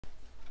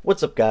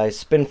What's up guys,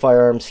 Spin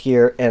Firearms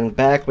here and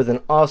back with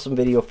an awesome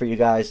video for you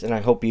guys, and I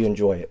hope you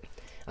enjoy it.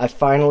 I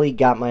finally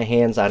got my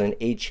hands on an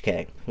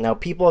HK. Now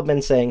people have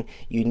been saying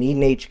you need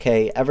an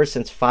HK ever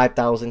since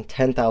 5,000,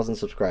 10,000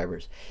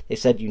 subscribers. They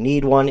said you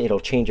need one, it'll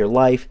change your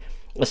life,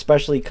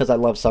 especially because I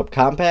love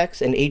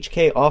subcompacts, and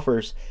HK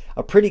offers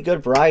a pretty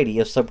good variety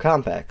of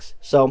subcompacts.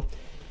 So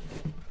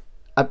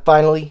I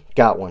finally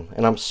got one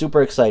and I'm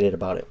super excited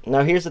about it.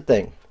 Now here's the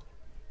thing.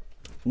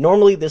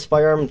 Normally this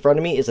firearm in front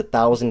of me is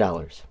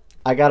 $1,000.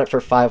 I got it for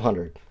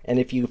 $500, and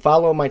if you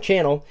follow my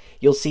channel,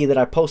 you'll see that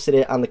I posted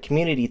it on the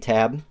community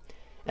tab,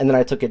 and then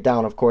I took it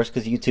down, of course,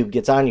 because YouTube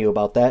gets on you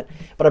about that.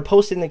 But I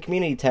posted in the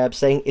community tab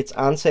saying it's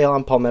on sale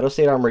on Palmetto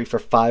State Armory for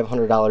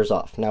 $500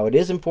 off. Now it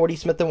is in 40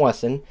 Smith &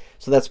 Wesson,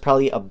 so that's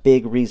probably a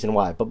big reason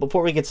why. But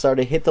before we get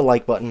started, hit the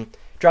like button,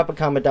 drop a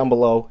comment down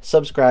below,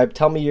 subscribe,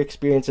 tell me your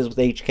experiences with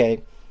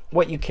HK,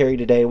 what you carry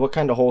today, what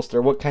kind of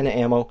holster, what kind of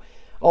ammo.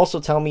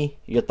 Also tell me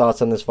your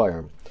thoughts on this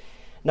firearm.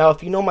 Now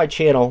if you know my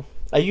channel,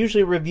 I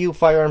usually review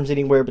firearms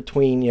anywhere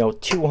between,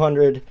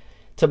 $200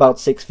 to about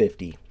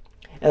 $650.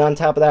 And on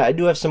top of that, I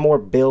do have some more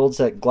builds,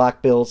 like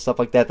Glock builds, stuff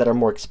like that, that are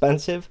more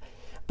expensive.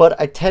 But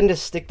I tend to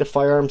stick to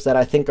firearms that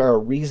I think are a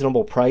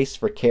reasonable price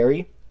for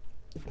carry,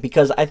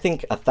 because I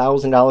think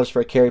 $1,000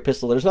 for a carry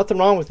pistol, there's nothing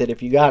wrong with it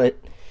if you got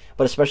it.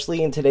 But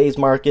especially in today's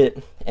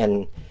market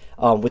and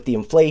with the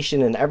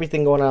inflation and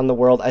everything going on in the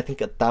world, I think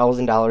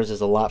 $1,000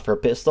 is a lot for a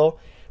pistol.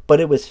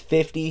 But it was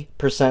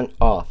 50%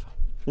 off.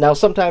 Now,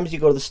 sometimes you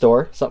go to the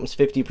store, something's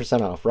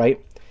 50% off,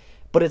 right?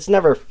 But it's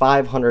never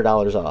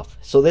 $500 off.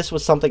 So this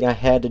was something I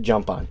had to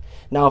jump on.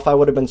 Now, if I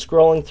would have been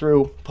scrolling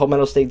through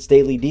Palmetto State's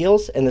daily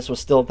deals and this was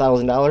still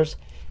 $1,000,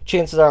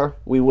 chances are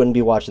we wouldn't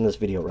be watching this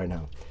video right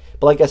now.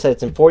 But like I said,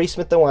 it's in 40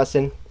 Smith &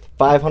 Wesson,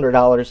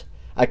 $500.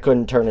 I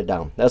couldn't turn it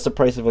down. That's the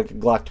price of a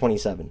Glock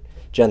 27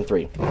 Gen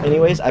 3.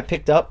 Anyways, I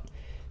picked up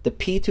the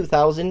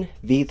P2000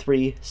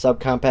 V3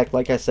 subcompact,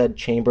 like I said,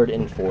 chambered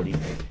in 40.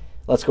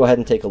 Let's go ahead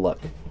and take a look.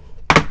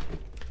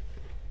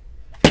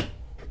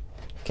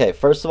 Okay,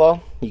 first of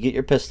all, you get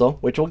your pistol,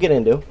 which we'll get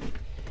into.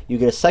 You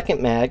get a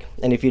second mag,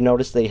 and if you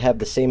notice, they have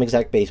the same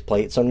exact base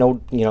plate, so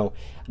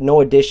no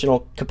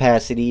additional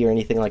capacity or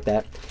anything like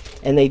that.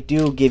 And they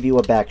do give you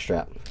a back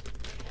strap.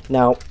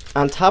 Now,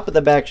 on top of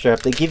the back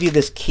strap, they give you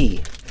this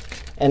key.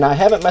 And I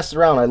haven't messed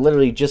around. I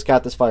literally just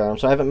got this firearm,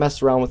 so I haven't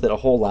messed around with it a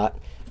whole lot.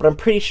 But I'm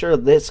pretty sure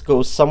this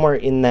goes somewhere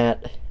in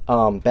that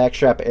back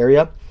strap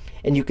area,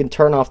 and you can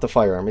turn off the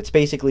firearm. It's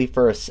basically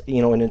for a,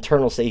 an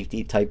internal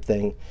safety type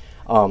thing.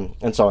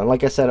 And so on.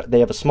 Like I said,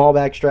 they have a small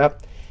back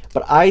strap,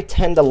 but I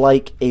tend to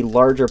like a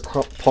larger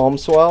palm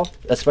swell,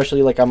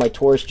 especially like on my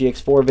Taurus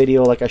GX4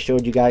 video, like I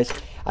showed you guys.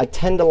 I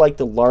tend to like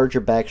the larger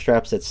back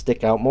straps that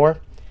stick out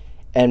more,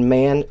 and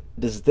man,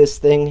 does this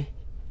thing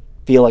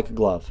feel like a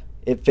glove.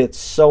 It fits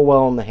so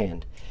well in the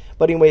hand.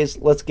 But anyways,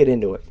 let's get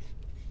into it.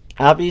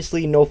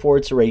 Obviously, no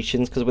forward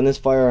serrations, because when this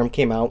firearm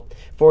came out,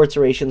 forward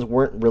serrations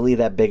weren't really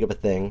that big of a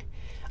thing.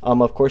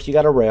 Of course, you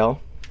got a rail.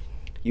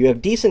 You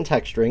have decent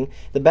texturing,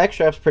 the back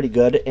strap's pretty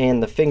good,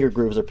 and the finger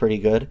grooves are pretty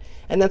good,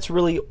 and that's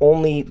really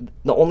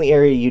the only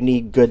area you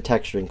need good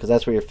texturing, because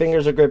that's where your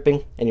fingers are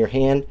gripping, and your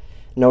hand.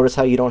 Notice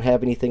how you don't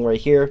have anything right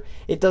here.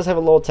 It does have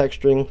a little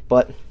texturing,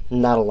 but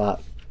not a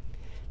lot.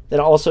 Then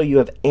also you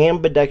have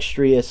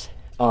ambidextrous,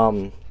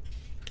 parts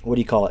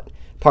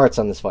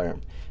on this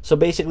firearm. So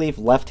basically, if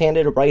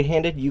left-handed or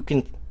right-handed, you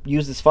can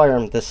use this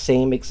firearm the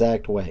same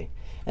exact way,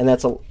 and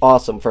that's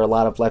awesome for a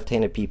lot of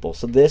left-handed people.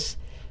 So this,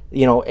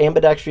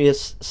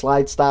 ambidextrous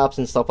slide stops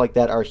and stuff like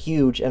that are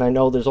huge, and I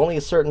know there's only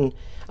a certain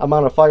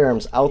amount of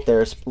firearms out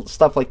there,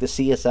 stuff like the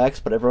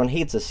CSX, but everyone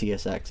hates the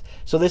CSX.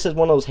 So this is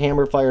one of those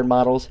hammer-fired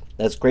models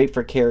that's great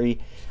for carry,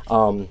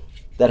 that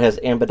has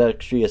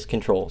ambidextrous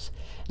controls.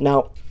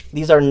 Now,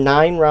 these are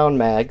 9-round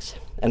mags,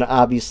 and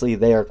obviously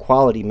they are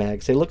quality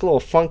mags. They look a little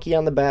funky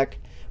on the back,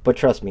 but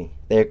trust me,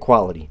 they are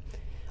quality.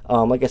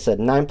 Like I said,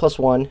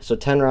 9+1, so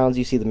 10 rounds.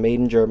 You see the made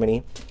in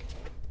Germany.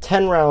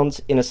 10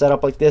 rounds in a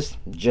setup like this,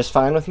 just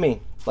fine with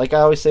me. Like I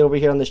always say over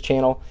here on this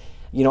channel,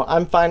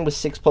 I'm fine with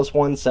 6+1,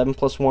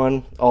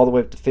 7+1, all the way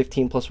up to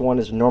 15+1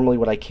 is normally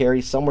what I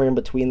carry, somewhere in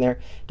between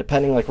there,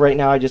 depending. Like right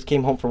now, I just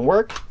came home from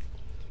work,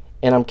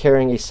 and I'm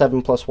carrying a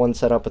 7+1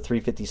 setup, a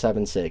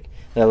 357 SIG.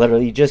 That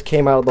literally just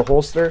came out of the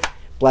holster,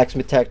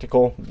 Blacksmith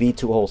Tactical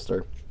V2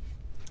 holster.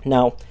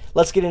 Now,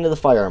 let's get into the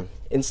firearm.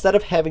 Instead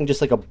of having just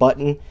like a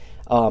button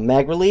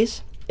mag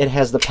release, it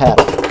has the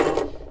paddle.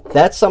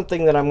 That's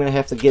something that I'm going to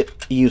have to get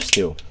used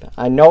to.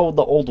 I know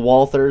the old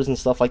Walthers and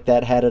stuff like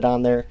that had it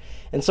on there,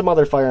 and some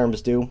other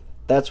firearms do.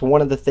 That's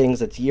one of the things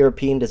that's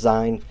European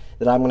design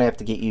that I'm going to have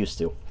to get used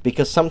to.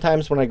 Because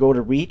sometimes when I go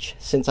to reach,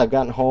 since I've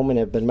gotten home and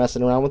have been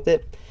messing around with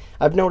it,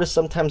 I've noticed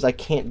sometimes I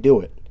can't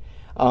do it.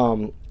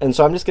 And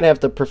so I'm just going to have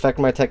to perfect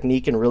my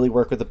technique and really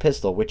work with a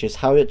pistol, which is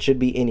how it should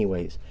be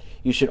anyways.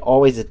 You should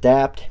always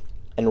adapt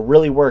and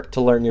really work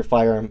to learn your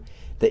firearm,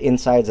 the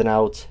insides and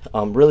outs,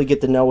 really get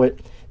to know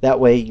it. That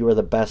way you are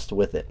the best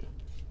with it.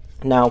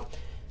 Now,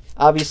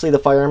 obviously the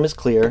firearm is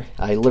clear.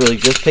 I literally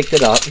just picked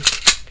it up.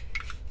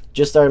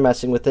 Just started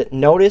messing with it.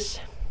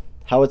 Notice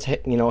how it's,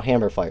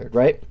 hammer fired,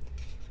 right?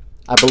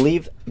 I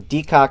believe,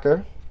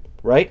 decocker,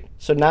 right?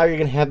 So now you're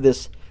going to have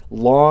this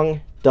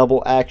long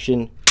double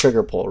action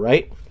trigger pull,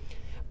 right?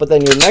 But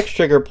then your next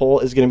trigger pull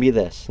is going to be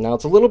this. Now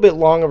it's a little bit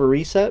long of a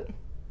reset,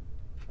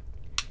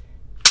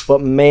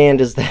 but man,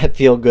 does that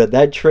feel good.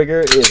 That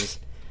trigger is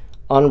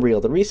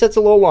unreal. The reset's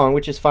a little long,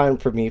 which is fine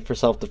for me for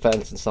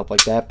self-defense and stuff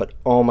like that, but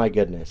oh my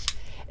goodness.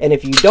 And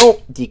if you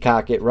don't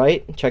decock it,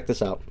 right, check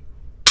this out.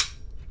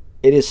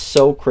 It is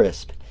so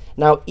crisp.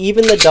 Now,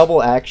 even the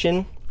double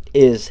action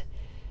is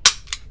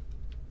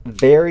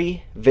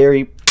very,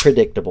 very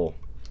predictable.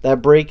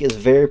 That break is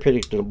very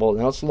predictable.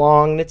 Now, it's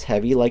long and it's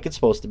heavy like it's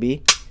supposed to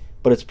be,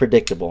 but it's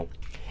predictable.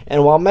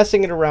 And while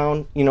messing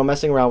around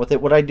with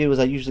it, what I do is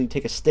I usually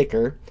take a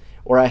sticker,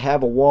 or I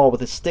have a wall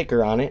with a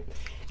sticker on it,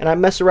 and I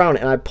mess around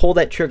and I pull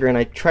that trigger and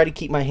I try to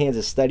keep my hands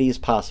as steady as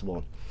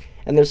possible.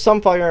 And there's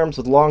some firearms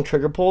with long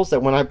trigger pulls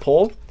that when I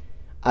pull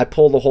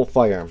the whole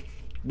firearm.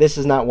 This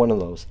is not one of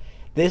those.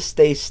 This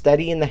stays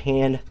steady in the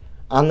hand,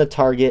 on the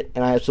target,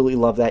 and I absolutely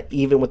love that,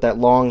 even with that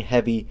long,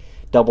 heavy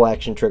double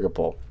action trigger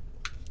pull.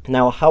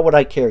 Now, how would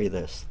I carry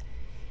this?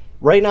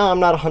 Right now,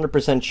 I'm not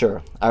 100%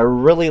 sure. I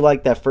really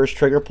like that first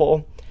trigger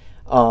pull.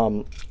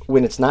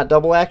 When it's not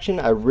double action,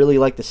 I really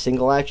like the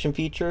single action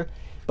feature,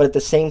 but at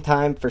the same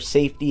time, for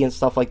safety and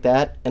stuff like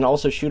that, and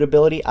also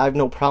shootability, I have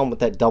no problem with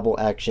that double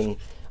action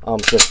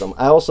system.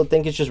 I also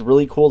think it's just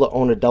really cool to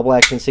own a double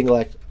action,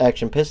 single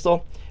action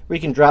pistol where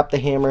you can drop the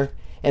hammer,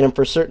 and then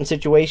for certain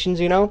situations,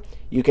 you know,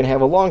 you can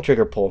have a long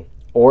trigger pull,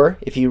 or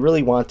if you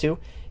really want to,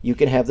 you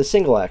can have the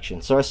single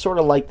action. So I sort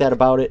of like that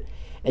about it,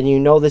 and you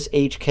know, this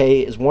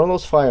HK is one of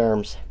those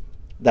firearms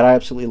that I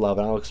absolutely love,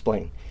 and I'll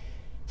explain.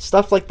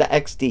 Stuff like the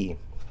XD,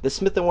 the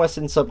Smith &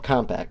 Wesson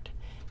Subcompact,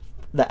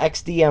 the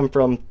XDM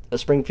from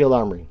Springfield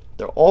Armory,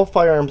 they're all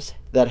firearms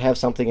that have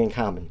something in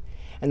common,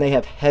 and they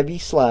have heavy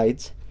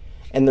slides,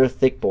 and they're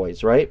thick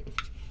boys, right?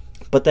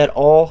 But that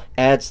all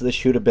adds to the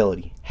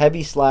shootability.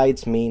 Heavy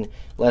slides mean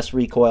less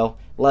recoil,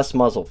 less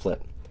muzzle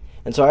flip.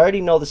 And so I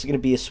already know this is going to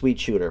be a sweet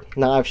shooter.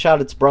 Now, I've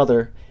shot its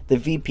brother, the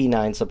VP9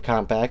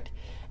 Subcompact,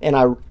 and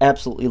I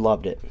absolutely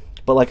loved it.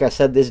 But like I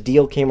said, this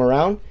deal came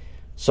around,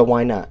 so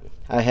why not?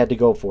 I had to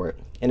go for it.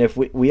 And if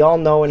we all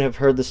know and have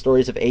heard the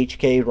stories of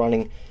HK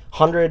running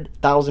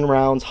 100,000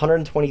 rounds,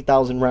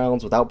 120,000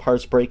 rounds without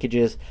parts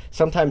breakages,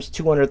 sometimes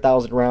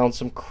 200,000 rounds,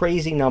 some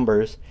crazy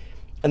numbers,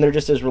 and they're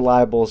just as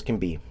reliable as can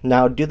be.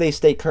 Now, do they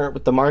stay current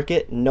with the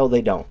market? No,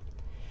 they don't.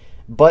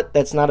 But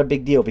that's not a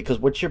big deal, because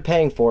what you're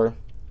paying for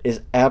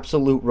is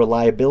absolute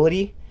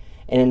reliability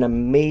and an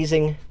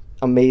amazing,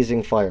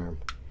 amazing firearm.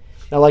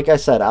 Now, like I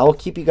said, I'll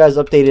keep you guys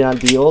updated on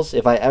deals.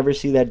 If I ever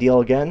see that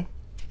deal again,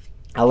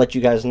 I'll let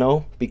you guys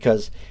know,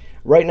 because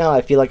right now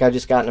I feel like I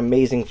just got an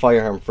amazing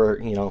firearm for,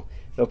 you know,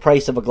 the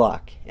price of a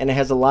Glock. And it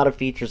has a lot of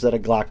features that a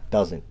Glock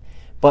doesn't.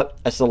 But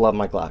I still love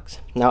my Glocks.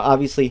 Now,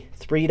 obviously,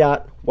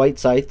 3-dot white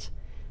sights.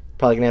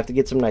 Probably going to have to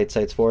get some night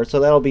sights for it, so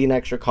that'll be an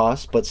extra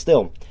cost. But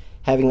still,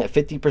 having that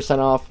 50%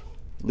 off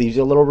leaves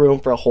you a little room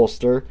for a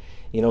holster,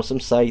 you know,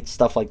 some sights,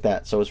 stuff like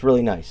that. So it's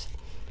really nice.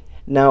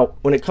 Now,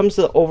 when it comes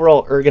to the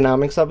overall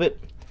ergonomics of it,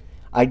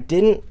 I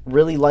didn't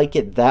really like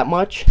it that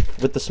much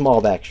with the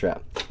small back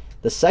strap.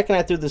 The second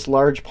I threw this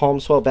large palm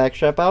swell back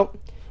strap out,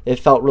 it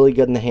felt really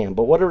good in the hand.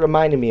 But what it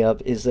reminded me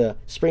of is the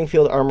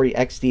Springfield Armory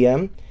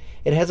XDM.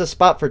 It has a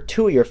spot for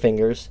 2 of your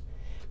fingers,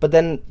 but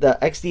then the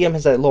XDM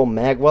has that little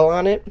magwell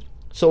on it.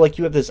 So like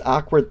you have this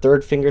awkward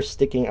third finger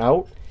sticking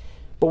out.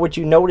 But what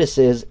you notice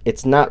is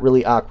it's not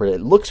really awkward.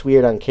 It looks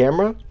weird on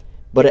camera,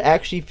 but it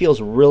actually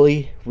feels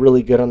really,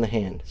 really good on the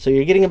hand. So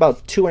you're getting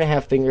about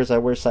 2.5 fingers. I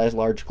wear size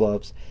large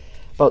gloves.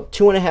 About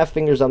 2.5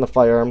 fingers on the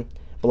firearm.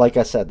 But like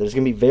I said, there's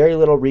going to be very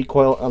little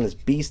recoil on this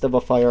beast of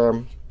a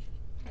firearm.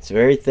 It's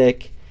very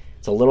thick.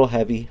 It's a little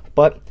heavy.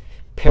 But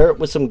pair it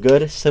with some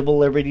good Civil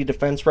Liberty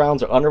Defense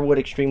rounds or Underwood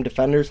Extreme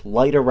Defenders,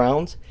 lighter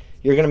rounds,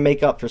 you're going to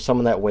make up for some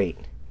of that weight.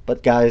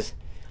 But guys,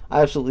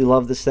 I absolutely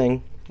love this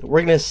thing.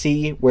 We're going to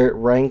see where it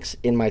ranks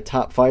in my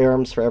top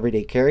firearms for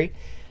everyday carry.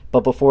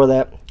 But before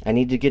that, I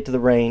need to get to the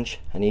range.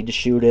 I need to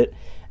shoot it.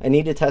 I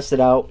need to test it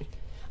out.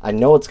 I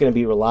know it's going to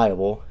be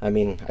reliable. I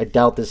mean, I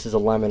doubt this is a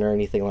lemon or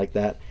anything like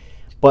that.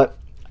 But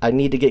I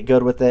need to get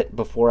good with it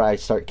before I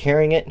start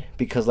carrying it,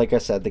 because like I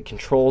said, the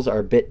controls are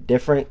a bit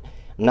different.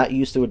 I'm not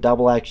used to a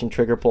double action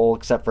trigger pull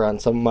except for on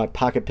some of my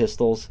pocket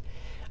pistols.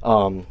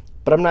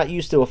 But I'm not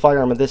used to a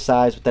firearm of this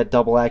size with that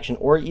double action,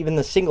 or even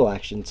the single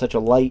action, such a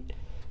light,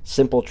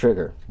 simple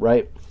trigger,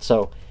 right?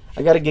 So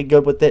I got to get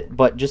good with it,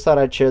 but just thought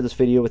I'd share this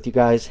video with you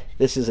guys.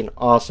 This is an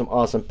awesome,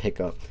 awesome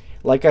pickup.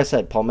 Like I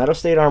said, Palmetto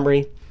State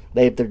Armory,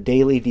 they have their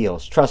daily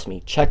deals. Trust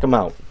me, check them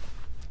out.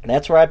 And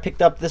that's where I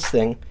picked up this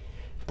thing,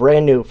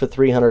 brand new, for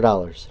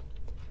 $300.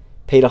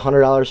 Paid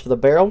 $100 for the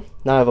barrel.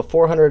 Now I have a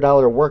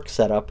 $400 work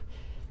setup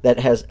that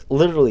has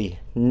literally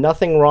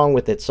nothing wrong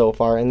with it so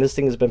far, and this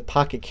thing has been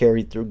pocket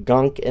carried through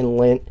gunk and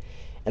lint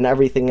and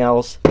everything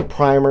else.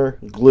 Primer,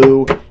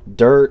 glue,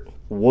 dirt,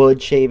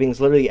 wood shavings,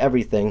 literally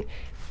everything.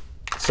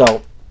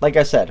 So like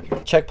I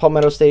said, check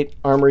Palmetto State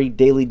Armory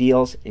daily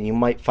deals and you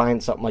might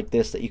find something like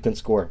this that you can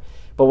score.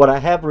 But what I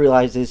have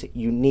realized is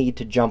you need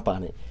to jump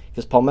on it.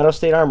 because Palmetto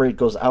State Armory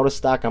goes out of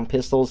stock on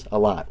pistols a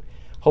lot.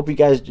 Hope you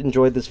guys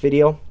enjoyed this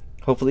video.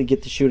 Hopefully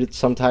get to shoot it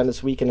sometime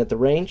this weekend at the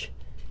range.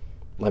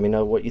 Let me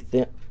know what you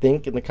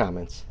think in the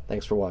comments.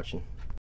 Thanks for watching.